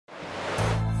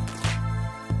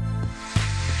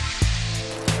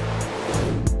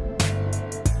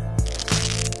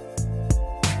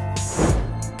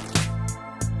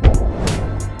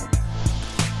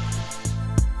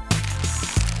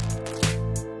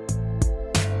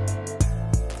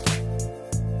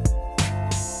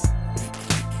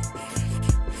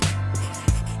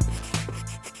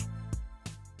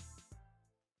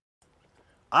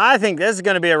I think this is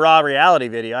going to be a raw reality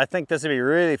video. I think this would be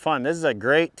really fun. This is a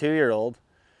great 2-year-old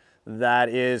that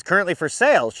is currently for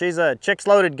sale. She's a chicks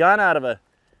loaded gun out of a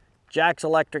Jack's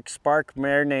Electric Spark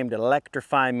mare named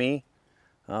Electrify Me.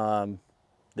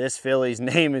 This filly's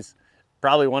name is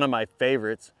probably one of my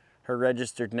favorites. Her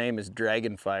registered name is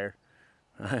Dragonfire.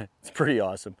 It's pretty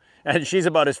awesome. And she's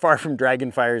about as far from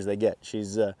Dragonfire as they get.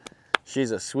 She's a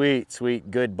sweet, sweet,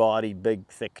 good-bodied, big,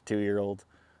 thick 2-year-old.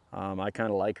 I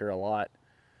kind of like her a lot.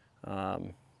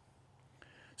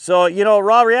 So, you know,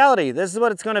 raw reality, this is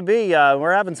what it's going to be.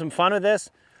 We're having some fun with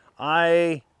this.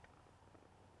 I'm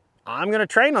going to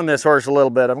train on this horse a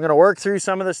little bit. I'm going to work through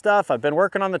some of the stuff. I've been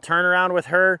working on the turnaround with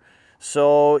her.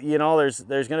 So, you know, there's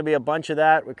going to be a bunch of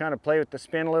that. We kind of play with the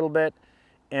spin a little bit.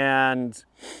 And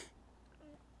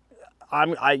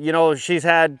you know, she's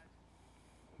had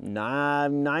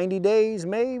 90 days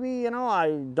maybe, you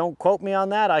know. Don't quote me on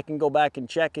that. I can go back and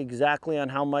check exactly on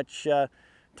how much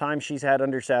time she's had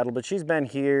under saddle, but she's been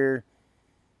here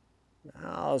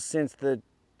since the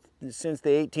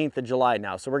 18th of July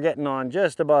now. So we're getting on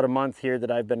just about a month here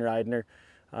that I've been riding her.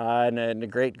 And a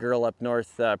great girl up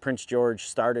north, Prince George,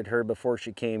 started her before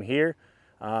she came here.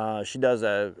 She does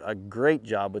a great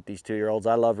job with these 2-year-olds.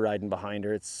 I love riding behind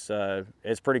her. It's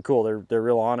pretty cool. They're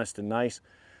real honest and nice.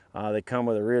 They come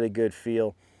with a really good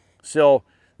feel. So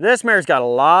this mare's got a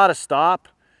lot of stop,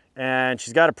 and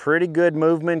she's got a pretty good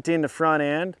movement in the front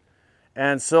end.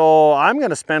 And so I'm going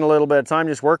to spend a little bit of time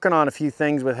just working on a few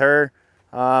things with her.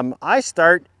 I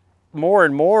start more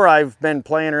and more. I've been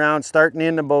playing around starting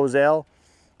in the Boselle.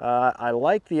 I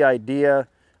like the idea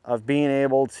of being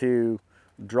able to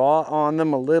draw on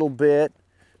them a little bit.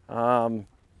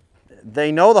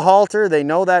 They know the halter, they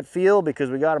know that feel because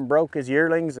we got them broke as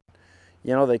yearlings.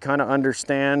 You know, they kind of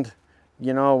understand,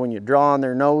 you know, when you draw on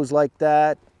their nose like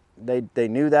that, they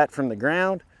knew that from the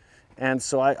ground. And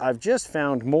so I've just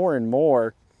found more and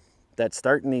more that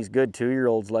starting these good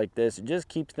 2-year-olds like this, it just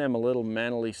keeps them a little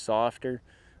mentally softer.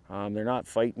 They're not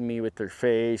fighting me with their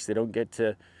face. They don't get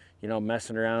to, you know,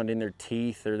 messing around in their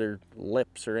teeth or their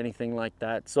lips or anything like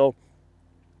that. So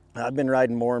I've been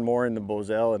riding more and more in the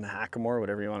Boselle and the Hackamore,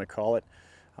 whatever you want to call it,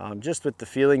 just with the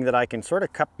feeling that I can sort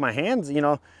of cup my hands. You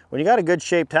know, when you got a good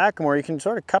shaped Hackamore, you can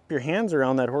sort of cup your hands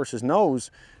around that horse's nose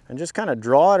and just kind of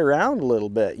draw it around a little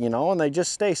bit, you know, and they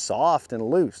just stay soft and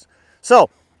loose. So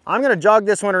I'm going to jog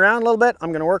this one around a little bit.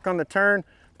 I'm going to work on the turn,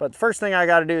 but the first thing I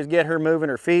got to do is get her moving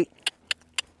her feet.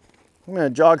 I'm going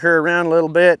to jog her around a little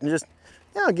bit and just,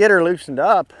 you know, get her loosened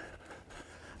up.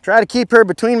 Try to keep her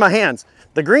between my hands.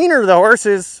 The greener the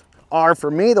horses are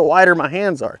for me, the wider my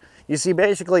hands are. You see,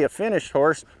 basically a finished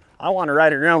horse, I want to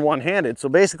ride it around one-handed. So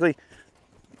basically,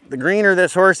 the greener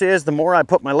this horse is, the more I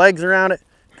put my legs around it,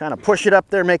 kind of push it up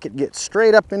there, make it get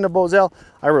straight up into Boselle.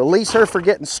 I release her for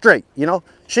getting straight, you know.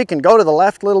 She can go to the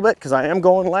left a little bit because I am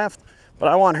going left, but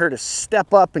I want her to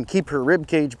step up and keep her rib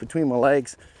cage between my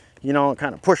legs, you know, and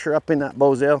kind of push her up in that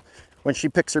Boselle. When she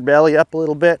picks her belly up a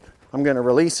little bit, I'm going to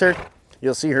release her.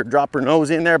 You'll see her drop her nose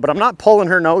in there, but I'm not pulling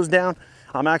her nose down.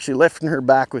 I'm actually lifting her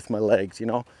back with my legs, you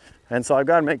know. And so I've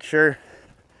got to make sure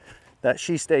that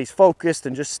she stays focused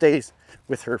and just stays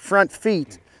with her front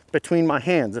feet between my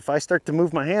hands. If I start to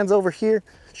move my hands over here,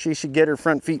 she should get her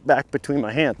front feet back between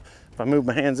my hands. If I move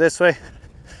my hands this way,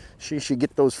 she should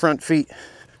get those front feet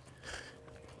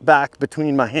back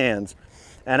between my hands.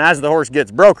 And as the horse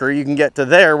gets broker, you can get to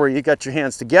there where you got your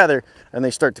hands together and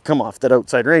they start to come off that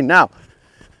outside rein. Now,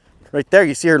 right there,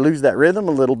 you see her lose that rhythm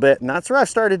a little bit, and that's where I've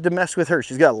started to mess with her.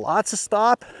 She's got lots of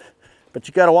stop, but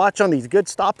you got to watch on these good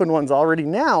stopping ones already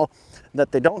now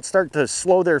that they don't start to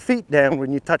slow their feet down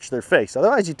when you touch their face.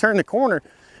 Otherwise, you turn the corner,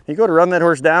 you go to run that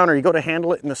horse down or you go to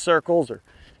handle it in the circles or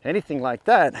anything like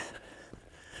that,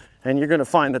 and you're going to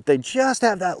find that they just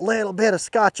have that little bit of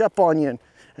scotch up on you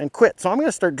and quit. So I'm going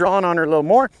to start drawing on her a little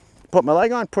more, put my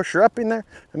leg on, push her up in there,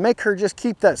 and make her just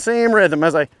keep that same rhythm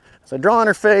as I draw on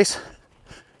her face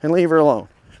and leave her alone.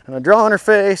 And I draw on her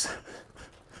face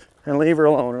and leave her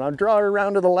alone. And I'll draw her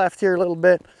around to the left here a little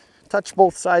bit, touch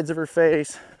both sides of her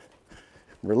face,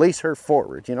 release her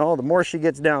forward. You know, the more she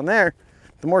gets down there,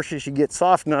 the more she should get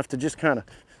soft enough to just kind of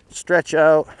stretch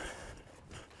out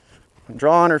and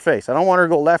draw on her face. I don't want her to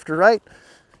go left or right,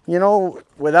 you know,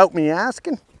 without me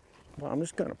asking. Well, I'm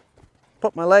just gonna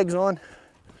put my legs on,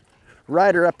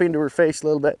 ride her up into her face a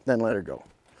little bit, then let her go.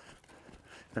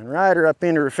 And ride her up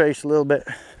into her face a little bit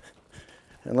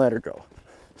and let her go.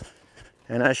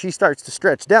 And as she starts to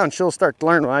stretch down, she'll start to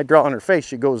learn when I draw on her face,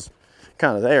 she goes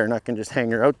kind of there, and I can just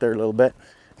hang her out there a little bit.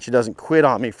 She doesn't quit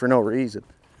on me for no reason.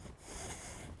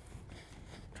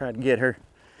 Try to get her.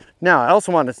 Now, I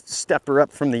also want to step her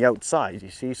up from the outside, you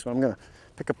see, so I'm going to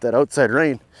pick up that outside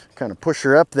rein, kind of push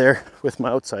her up there with my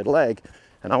outside leg.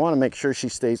 And I want to make sure she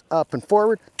stays up and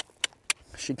forward.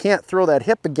 She can't throw that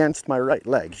hip against my right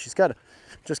leg. She's got to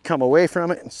just come away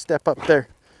from it and step up there,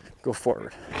 go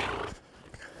forward.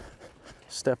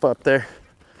 Step up there,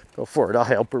 go forward. I'll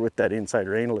help her with that inside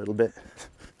rein a little bit.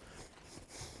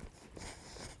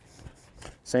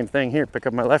 Same thing here, pick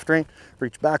up my left rein,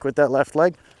 reach back with that left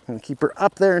leg, and keep her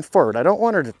up there and forward. I don't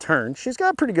want her to turn. She's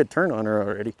got a pretty good turn on her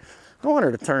already. I don't want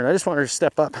her to turn. I just want her to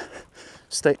step up,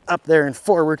 stay up there and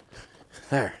forward.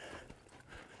 There.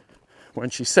 When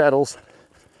she settles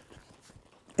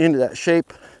into that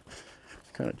shape,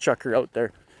 kind of chuck her out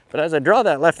there. But as I draw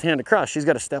that left hand across, she's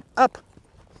got to step up.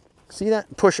 See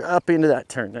that? Push her up into that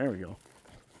turn. There we go.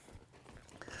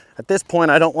 At this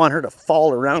point, I don't want her to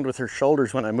fall around with her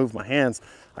shoulders when I move my hands.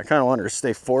 I kind of want her to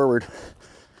stay forward.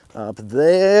 Up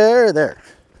there.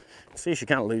 See, she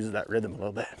kind of loses that rhythm a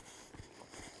little bit.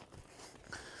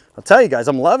 I'll tell you guys,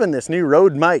 I'm loving this new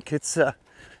Rode mic. It's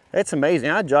amazing.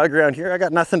 I jog around here. I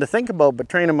got nothing to think about but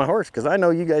training my horse because I know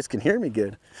you guys can hear me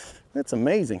good. It's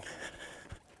amazing.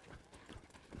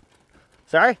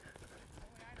 Sorry?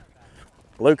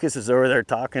 Lucas is over there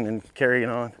talking and carrying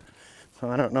on. So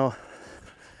I don't know.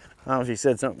 I don't know if he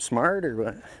said something smart or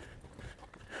what.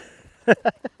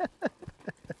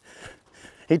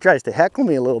 He tries to heckle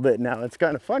me a little bit now. It's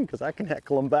kind of fun because I can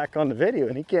heckle him back on the video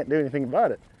and he can't do anything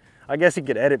about it. I guess he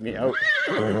could edit me out.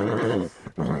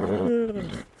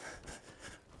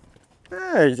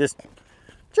 Just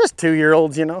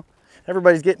 2-year-olds, you know.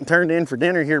 Everybody's getting turned in for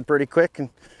dinner here pretty quick, and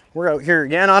we're out here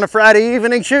again on a Friday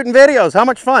evening shooting videos. How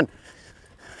much fun!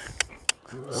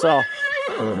 So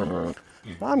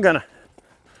I'm gonna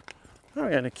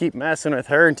keep messing with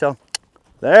her until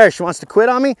there. She wants to quit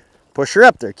on me. Push her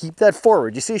up there. Keep that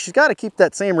forward. You see, she's got to keep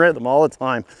that same rhythm all the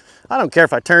time. I don't care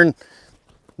if I turn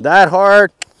that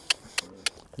hard.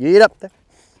 Get up there.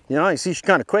 You know, you see, she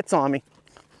kind of quits on me.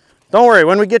 Don't worry,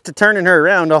 when we get to turning her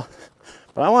around, but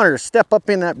I want her to step up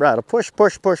in that bridle. Push,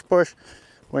 push, push, push.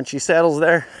 When she settles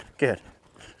there, good.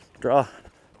 Draw.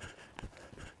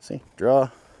 See, draw.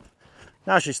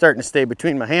 Now she's starting to stay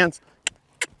between my hands.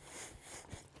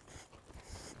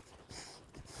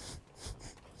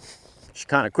 She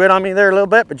kind of quit on me there a little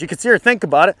bit, but you could see her think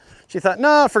about it. She thought,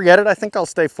 no, forget it. I think I'll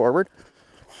stay forward.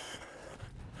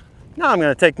 Now I'm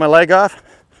going to take my leg off.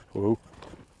 Woo.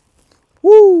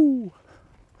 Woo.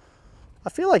 I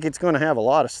feel like it's going to have a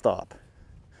lot of stop,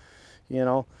 you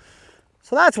know.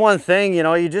 So that's one thing, you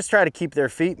know, you just try to keep their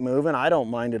feet moving. I don't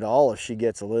mind at all if she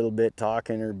gets a little bit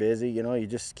talking or busy, you know, you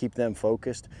just keep them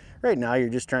focused. Right now, you're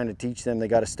just trying to teach them they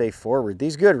got to stay forward.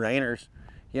 These good reiners,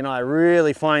 you know, I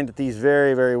really find that these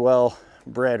very, very well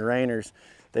bred reiners,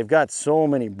 they've got so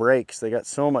many breaks, they got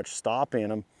so much stop in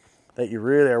them that you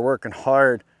really are working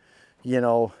hard, you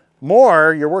know,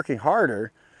 you're working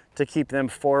harder to keep them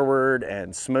forward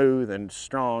and smooth and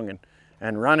strong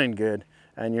and running good.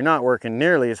 And you're not working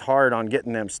nearly as hard on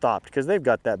getting them stopped because they've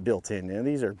got that built in. You know,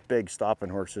 these are big stopping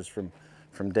horses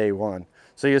from day one.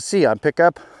 So you'll see I pick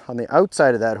up on the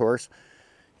outside of that horse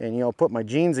and, you know, put my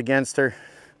jeans against her.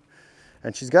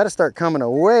 And she's got to start coming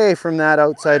away from that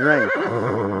outside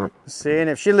rein. See, and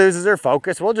if she loses her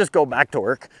focus, we'll just go back to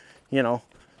work, you know.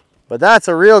 But that's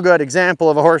a real good example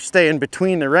of a horse staying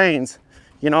between the reins.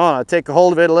 You know, I'll take a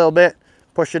hold of it a little bit,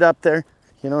 push it up there.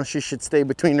 You know, she should stay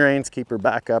between reins, keep her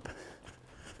back up.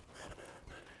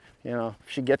 You know,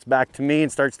 if she gets back to me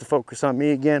and starts to focus on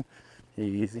me again,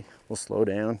 easy, we'll slow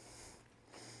down.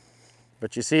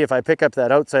 But you see, if I pick up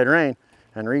that outside rein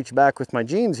and reach back with my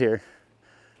jeans here,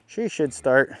 she should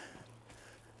start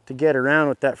to get around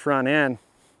with that front end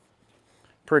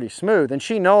pretty smooth. And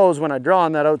she knows when I draw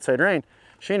on that outside rein,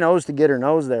 she knows to get her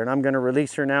nose there. And I'm going to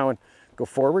release her now and go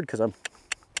forward because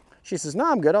she says, no,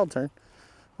 I'm good, I'll turn.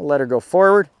 I'll let her go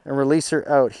forward and release her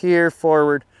out here,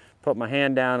 forward, put my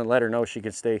hand down and let her know she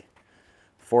can stay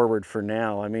forward for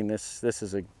now. I mean, this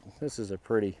is a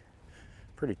pretty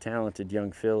talented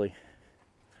young filly.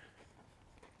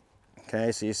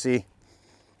 Okay, so you see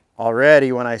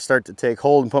already when I start to take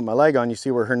hold and put my leg on, you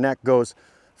see where her neck goes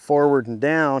forward and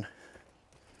down.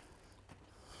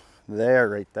 There,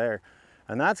 right there.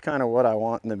 And that's kind of what I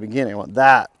want in the beginning. I want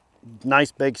that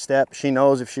nice big step. She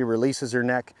knows if she releases her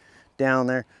neck down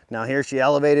there. Now here she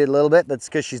elevated a little bit. That's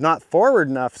because she's not forward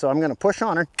enough. So I'm going to push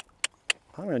on her.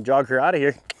 I'm going to jog her out of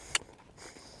here.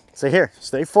 So here,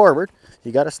 stay forward.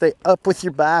 You got to stay up with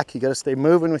your back. You got to stay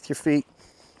moving with your feet.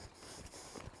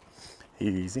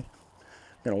 Easy.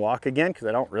 I'm going to walk again because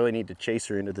I don't really need to chase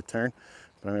her into the turn.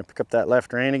 But I'm going to pick up that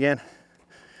left rein again.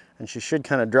 And she should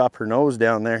kind of drop her nose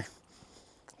down there.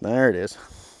 There it is.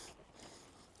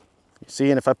 You see,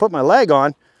 and if I put my leg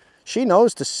on, She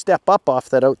knows to step up off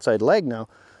that outside leg now.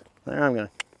 There, I'm gonna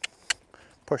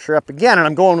push her up again, and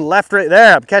I'm going left, right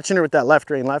there. I'm catching her with that left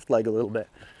rein, left leg a little bit.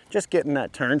 Just getting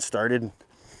that turn started, and,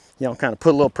 you know, kind of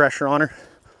put a little pressure on her.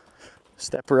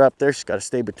 Step her up there. She's got to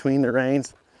stay between the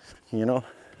reins, you know.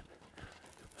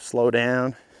 Slow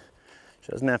down.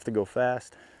 She doesn't have to go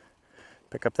fast.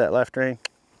 Pick up that left rein.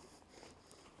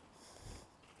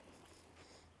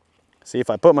 See, if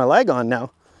I put my leg on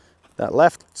now, that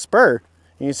left spur,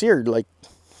 you can see her like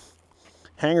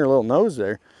hang her little nose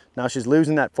there. Now she's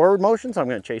losing that forward motion, so I'm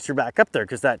going to chase her back up there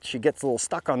because she gets a little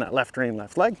stuck on that left rein,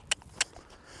 left leg.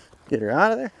 Get her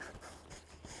out of there.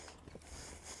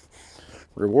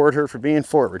 Reward her for being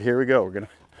forward. Here we go. We're going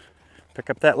to pick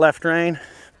up that left rein.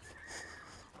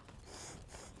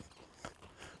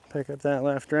 Pick up that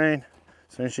left rein.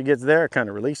 As soon as she gets there, kind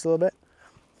of release a little bit.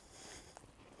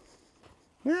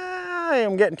 Yeah,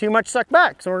 I'm getting too much sucked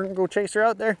back, so we're going to go chase her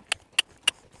out there.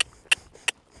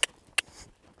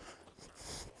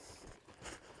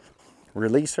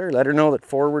 Release her, let her know that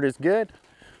forward is good.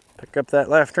 Pick up that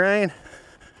left rein.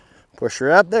 Push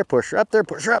her up there, push her up there,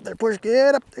 push her up there, push,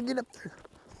 get up there, get up there.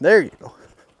 There you go.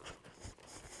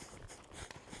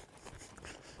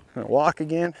 Gonna walk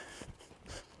again.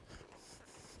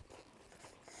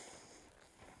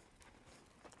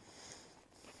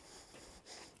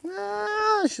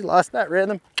 Ah, she lost that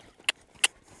rhythm.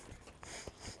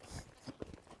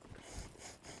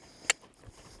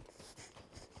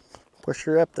 Push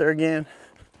her up there again.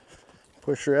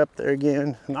 Push her up there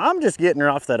again. And I'm just getting her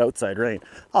off that outside rein.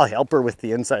 I'll help her with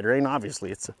the inside rein.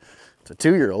 Obviously, it's a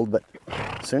 2-year-old, but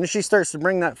as soon as she starts to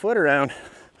bring that foot around,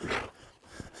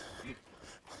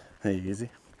 easy.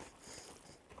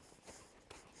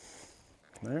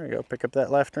 There we go. Pick up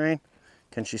that left rein.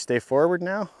 Can she stay forward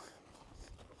now?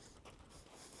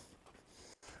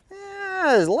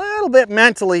 Yeah, a little bit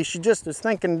mentally. She just is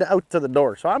thinking out to the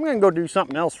door. So I'm going to go do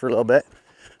something else for a little bit.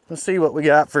 Let's see what we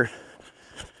got for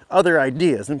other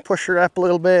ideas and push her up a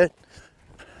little bit.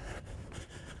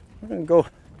 I'm going to go,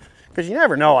 because you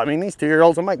never know. I mean, these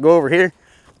 2-year-olds, I might go over here,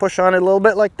 push on it a little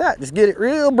bit like that. Just get it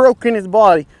real broke in its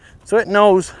body so it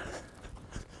knows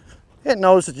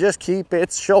to just keep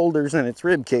its shoulders and its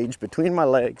rib cage between my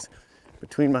legs,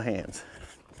 between my hands.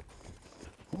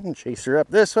 And chase her up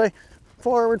this way.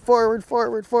 Forward, forward,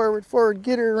 forward, forward, forward.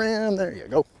 Get her around. There you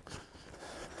go.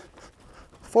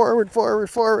 Forward, forward,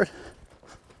 forward.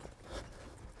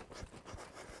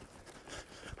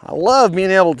 I love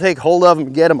being able to take hold of them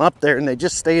and get them up there and they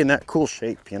just stay in that cool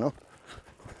shape, you know.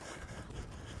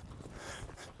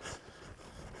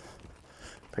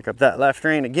 Pick up that left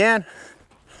rein again.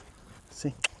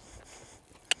 See.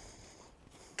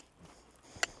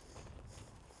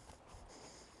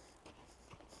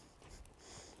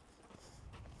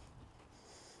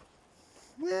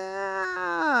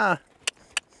 Yeah.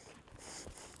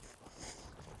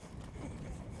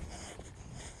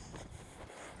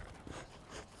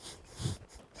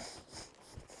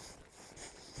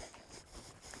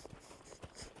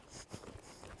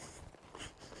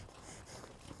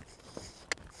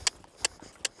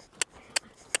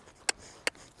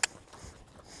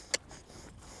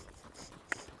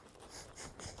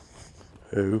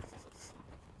 Who?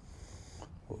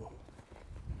 Whoa.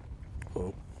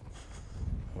 Whoa.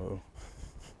 Whoa.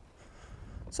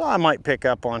 So I might pick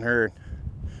up on her,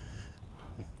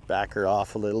 back her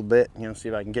off a little bit, you know, see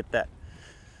if I can get that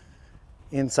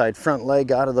inside front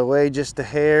leg out of the way just a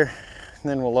hair, and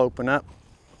then we'll open up,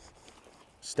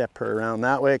 step her around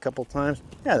that way a couple times.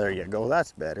 Yeah, there you go,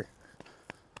 that's better.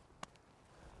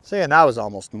 So yeah, that was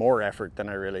almost more effort than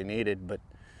I really needed, but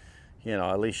you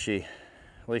know, at least she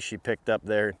picked up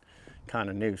there and kind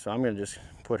of knew. So I'm going to just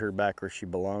put her back where she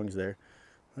belongs there.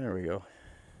 There we go.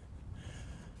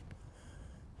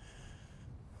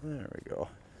 There we go.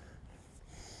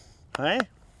 Hey?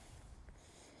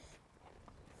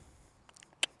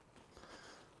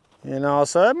 You know,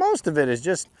 so most of it is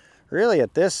just really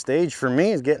at this stage for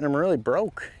me is getting them really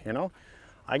broke, you know.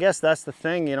 I guess that's the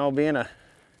thing, you know, being a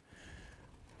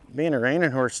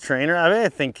reining horse trainer. I mean, I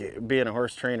think being a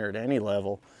horse trainer at any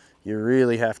level, you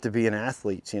really have to be an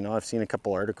athlete. You know, I've seen a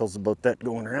couple articles about that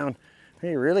going around.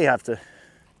 You really have to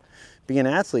be an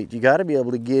athlete. You got to be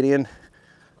able to get in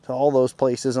to all those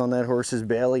places on that horse's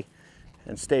belly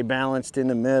and stay balanced in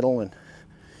the middle and,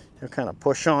 you know, kind of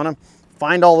push on them.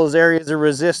 Find all those areas of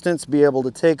resistance, be able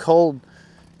to take hold,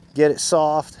 get it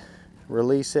soft,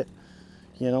 release it,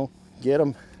 you know, get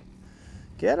them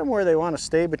where they want to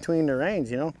stay between the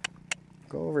reins, you know.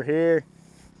 Go over here,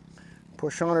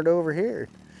 push on it over here.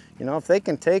 You know, if they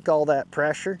can take all that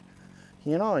pressure,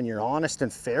 you know, and you're honest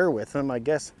and fair with them, I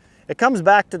guess it comes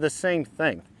back to the same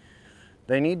thing.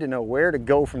 They need to know where to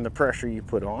go from the pressure you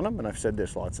put on them, and I've said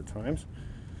this lots of times.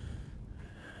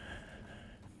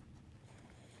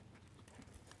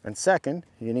 And second,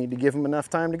 you need to give them enough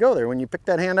time to go there. When you pick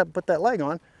that hand up, put that leg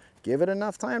on, give it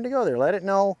enough time to go there. Let it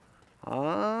know,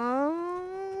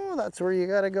 oh, that's where you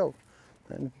gotta go.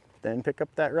 Then pick up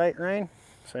that right rein.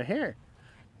 Say, here,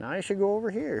 now you should go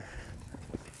over here.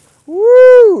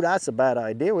 Woo, that's a bad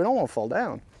idea. We don't want to fall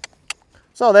down.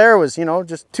 So there was, you know,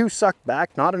 just 2 sucked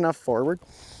back, not enough forward.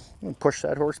 Push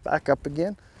that horse back up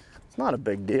again. It's not a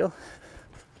big deal.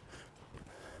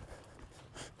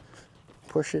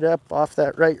 Push it up off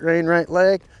that right rein, right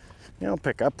leg. You know,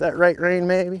 pick up that right rein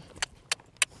maybe.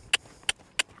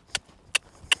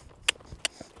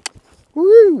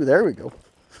 Woo, there we go.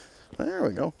 There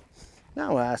we go.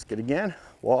 Now ask it again.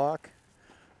 Walk.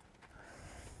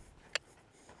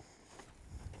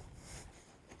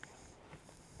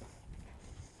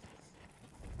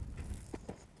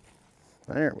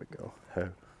 There we go.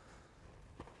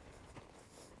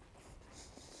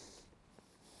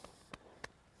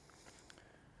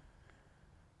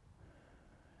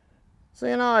 So,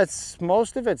 you know,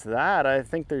 most of it's that. I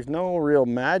think there's no real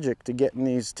magic to getting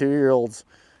these 2-year-olds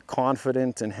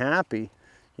confident and happy.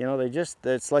 You know,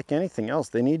 it's like anything else.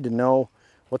 They need to know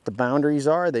what the boundaries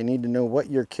are. They need to know what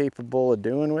you're capable of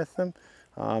doing with them.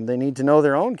 They need to know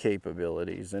their own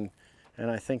capabilities. And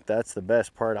I think that's the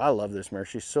best part. I love this mare.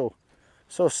 She's so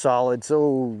solid,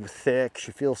 so thick.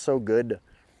 She feels so good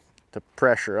to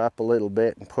pressure up a little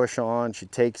bit and push on. She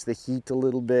takes the heat a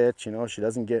little bit. You know, she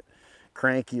doesn't get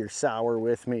cranky or sour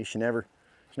with me. She never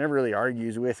really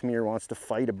argues with me or wants to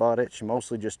fight about it. She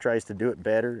mostly just tries to do it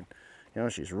better. You know,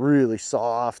 she's really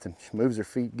soft and she moves her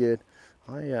feet good.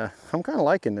 I'm kind of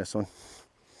liking this one.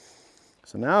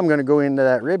 So now I'm going to go into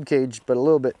that rib cage, but a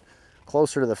little bit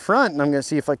closer to the front, and I'm going to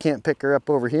see if I can't pick her up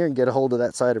over here and get a hold of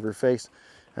that side of her face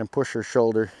and push her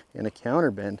shoulder in a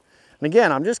counter bend. And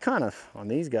again, I'm just kind of on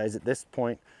these guys at this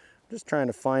point. I'm just trying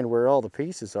to find where all the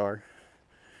pieces are.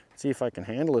 See if I can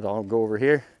handle it. I'll go over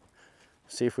here,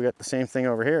 see if we got the same thing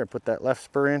over here. Put that left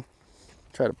spur in,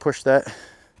 try to push that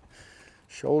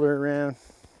shoulder around.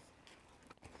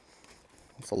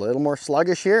 It's a little more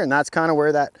sluggish here, and that's kind of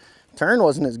where that turn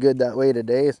wasn't as good that way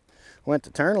today. Went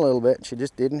to turn a little bit, she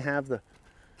just didn't have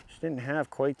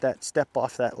quite that step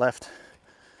off that left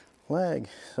leg.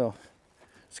 So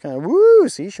it's kind of, woo,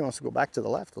 see, she wants to go back to the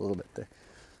left a little bit there.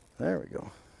 There we go,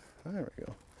 there we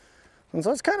go. And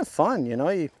so it's kind of fun, you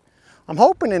know. I'm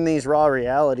hoping in these raw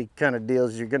reality kind of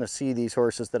deals, you're going to see these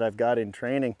horses that I've got in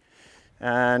training.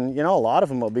 And, you know, a lot of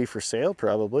them will be for sale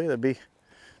probably. There'll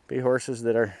be horses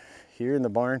that are here in the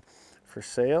barn for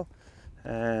sale,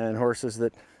 and horses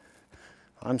that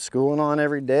I'm schooling on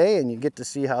every day, and you get to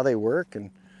see how they work and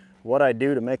what I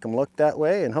do to make them look that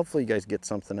way, and hopefully you guys get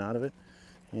something out of it.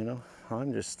 You know,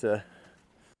 I'm just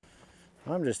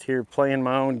here playing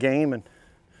my own game and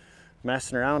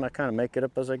messing around. I kind of make it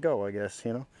up as I go, I guess,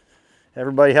 you know.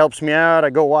 Everybody helps me out. I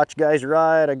go watch guys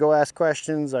ride, I go ask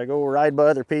questions, I go ride by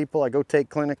other people, I go take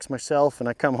clinics myself, and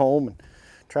I come home and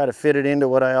try to fit it into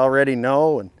what I already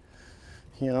know. And,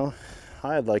 you know,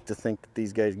 I'd like to think that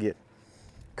these guys get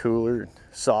cooler and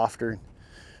softer and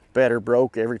better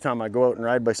broke every time I go out and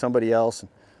ride by somebody else and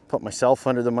put myself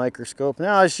under the microscope.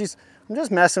 Now, I'm just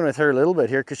messing with her a little bit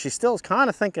here because she's still kind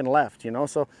of thinking left, you know.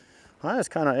 So I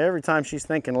just kind of, every time she's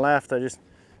thinking left, I just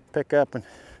pick up and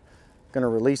going to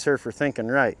release her for thinking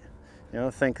right. You know,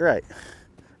 think right.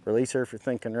 Release her for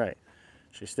thinking right.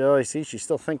 She's still, you see, she's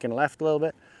still thinking left a little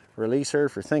bit. Release her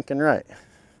for thinking right.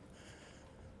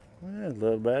 A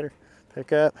little better.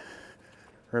 Pick up.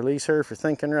 Release her for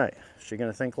thinking right. Is she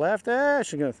going to think left?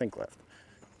 She's going to think left.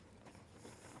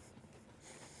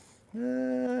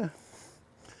 You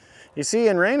see,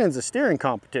 in reining a steering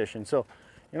competition, so,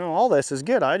 you know, all this is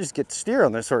good. I just get to steer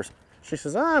on this horse. She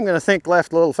says, I'm going to think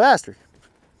left a little faster.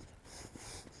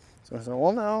 So I said,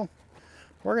 well, no,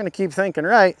 we're going to keep thinking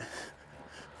right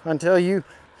until you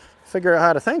figure out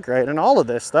how to think right. And all of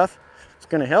this stuff is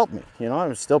going to help me. You know,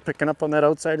 I'm still picking up on that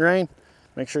outside rein.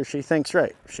 Make sure she thinks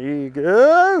right. She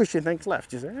thinks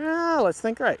left. She says, let's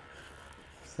think right.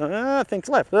 Thinks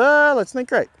left. Let's think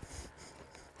right.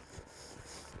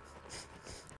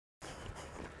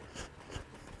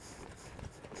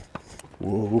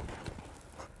 Whoa.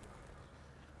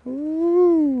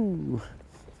 Ooh.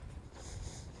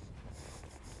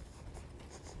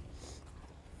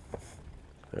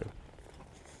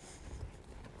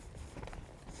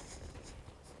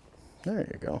 There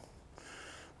you go.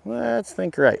 Let's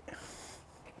think right.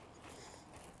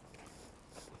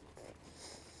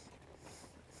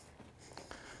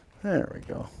 There we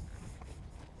go.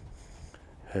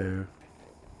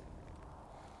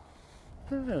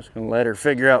 I'm just gonna let her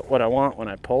figure out what I want when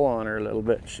I pull on her a little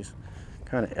bit. She's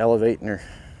kind of elevating her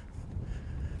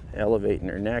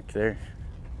neck there.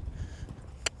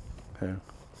 So,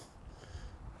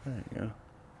 there you go.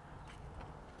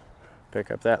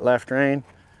 Pick up that left rein,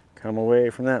 come away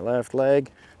from that left leg,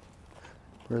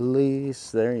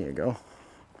 release, there you go.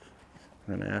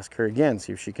 I'm gonna ask her again,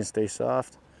 see if she can stay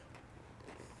soft.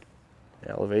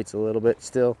 Elevates a little bit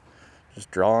still. Just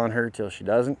draw on her till she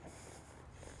doesn't.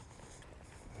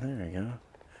 There we go.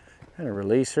 Kind of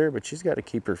release her, but she's got to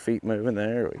keep her feet moving.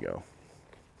 There we go.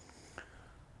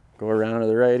 Go around to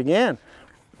the right again.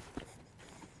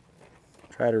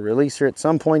 Try to release her at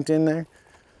some point in there.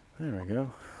 There we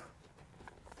go.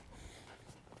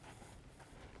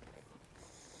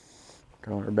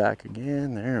 Draw her back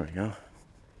again. There we go.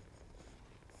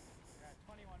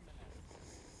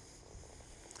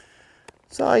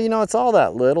 So, you know, it's all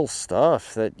that little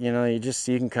stuff that, you know, you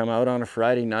can come out on a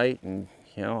Friday night and,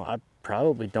 you know, I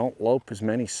probably don't lope as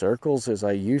many circles as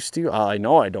I used to. I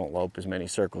know I don't lope as many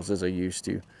circles as I used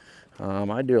to.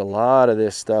 I do a lot of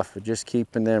this stuff with just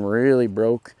keeping them really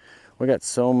broke. We got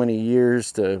so many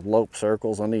years to lope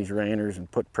circles on these reiners and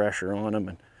put pressure on them.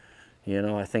 And, you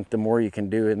know, I think the more you can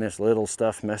do in this little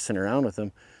stuff, messing around with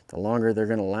them, the longer they're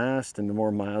going to last and the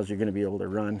more miles you're going to be able to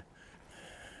run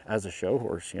as a show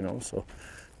horse, you know. So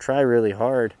try really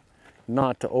hard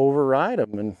not to override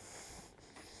them and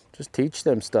just teach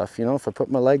them stuff. You know, if I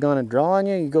put my leg on and draw on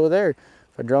you, you go there.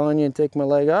 If I draw on you and take my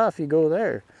leg off, you go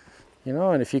there. You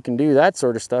know, and if you can do that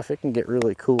sort of stuff, it can get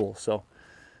really cool. So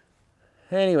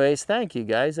anyways, thank you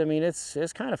guys. I mean, it's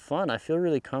kind of fun. I feel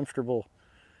really comfortable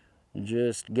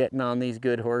just getting on these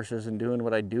good horses and doing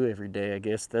what I do every day. I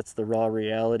guess that's the raw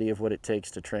reality of what it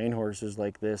takes to train horses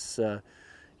like this,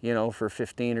 you know, for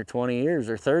 15 or 20 years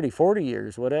or 30, 40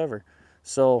 years, whatever.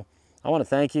 So I want to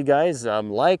thank you guys.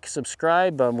 Like,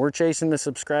 subscribe. We're chasing the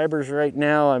subscribers right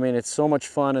now. I mean, it's so much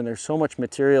fun and there's so much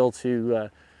material to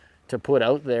put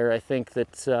out there. I think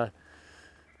that,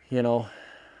 you know,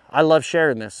 I love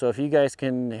sharing this. So if you guys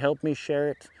can help me share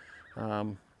it,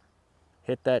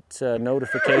 hit that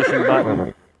notification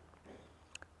button.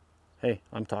 Hey,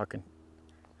 I'm talking.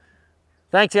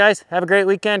 Thanks, guys. Have a great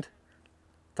weekend.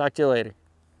 Talk to you later.